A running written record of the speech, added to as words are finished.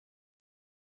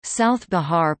South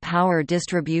Bihar Power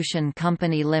Distribution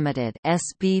Company Limited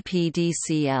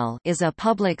 (SBPDCL) is a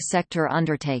public sector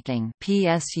undertaking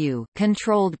 (PSU)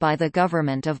 controlled by the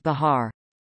Government of Bihar.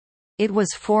 It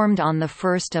was formed on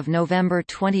 1 November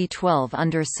 2012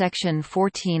 under Section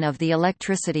 14 of the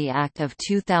Electricity Act of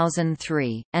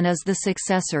 2003, and is the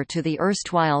successor to the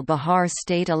erstwhile Bihar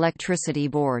State Electricity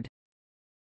Board.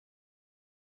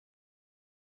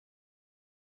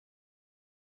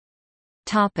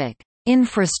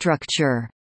 Infrastructure.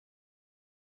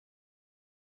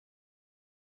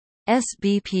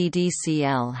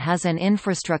 SBPDCL has an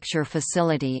infrastructure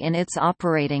facility in its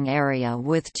operating area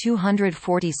with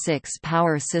 246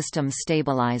 power system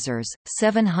stabilizers,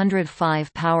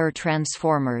 705 power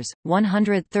transformers,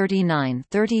 139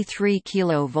 33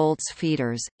 kV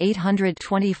feeders,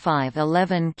 825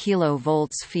 11 kV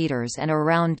feeders and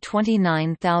around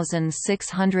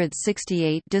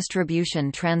 29,668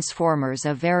 distribution transformers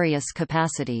of various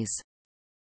capacities.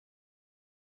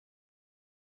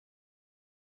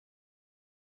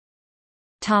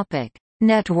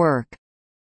 Network.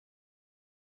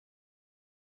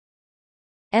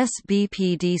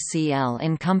 SBPDCL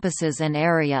encompasses an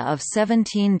area of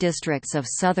 17 districts of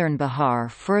southern Bihar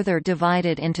further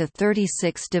divided into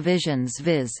 36 divisions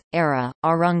viz., Ara,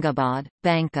 Aurangabad,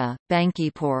 Banka,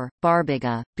 Bankipur,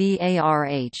 Barbiga,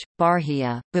 Barh,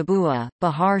 Barhia, Babua,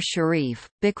 Bihar Sharif,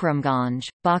 Bikramganj,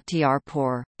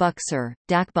 Bakhtiarpur, Buxar,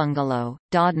 Dakbungalow,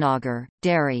 Dadnagar,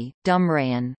 Deri,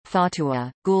 Dumrayan,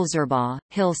 Fatua, Gulzarbah,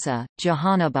 Hilsa,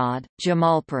 Jahanabad,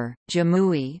 Jamalpur,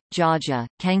 Jamui, Jaja,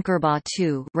 Kankerbah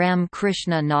II, Ram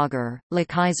Krishna Nagar,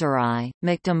 Lakhaisarai,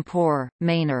 Muktampur,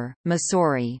 Manar,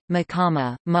 Mussoorie,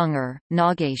 Makama, Mungar,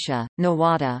 Nagesha,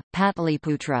 Nawada,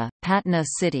 Patliputra, Patna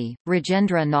City,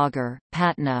 Rajendra Nagar,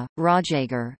 Patna,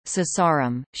 Rajagar,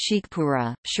 Sasaram,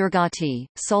 Sheikhpura, Shirgati,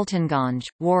 Sultanganj,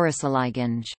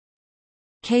 Warisalaiganj.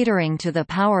 Catering to the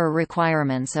power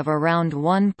requirements of around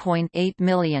 1.8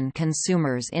 million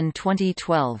consumers in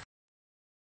 2012.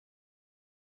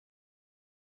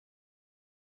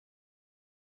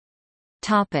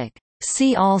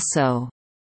 See also: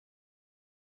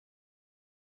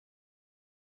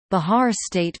 Bihar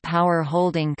State Power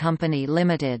Holding Company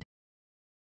Limited,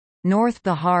 North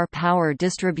Bihar Power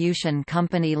Distribution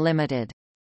Company Limited.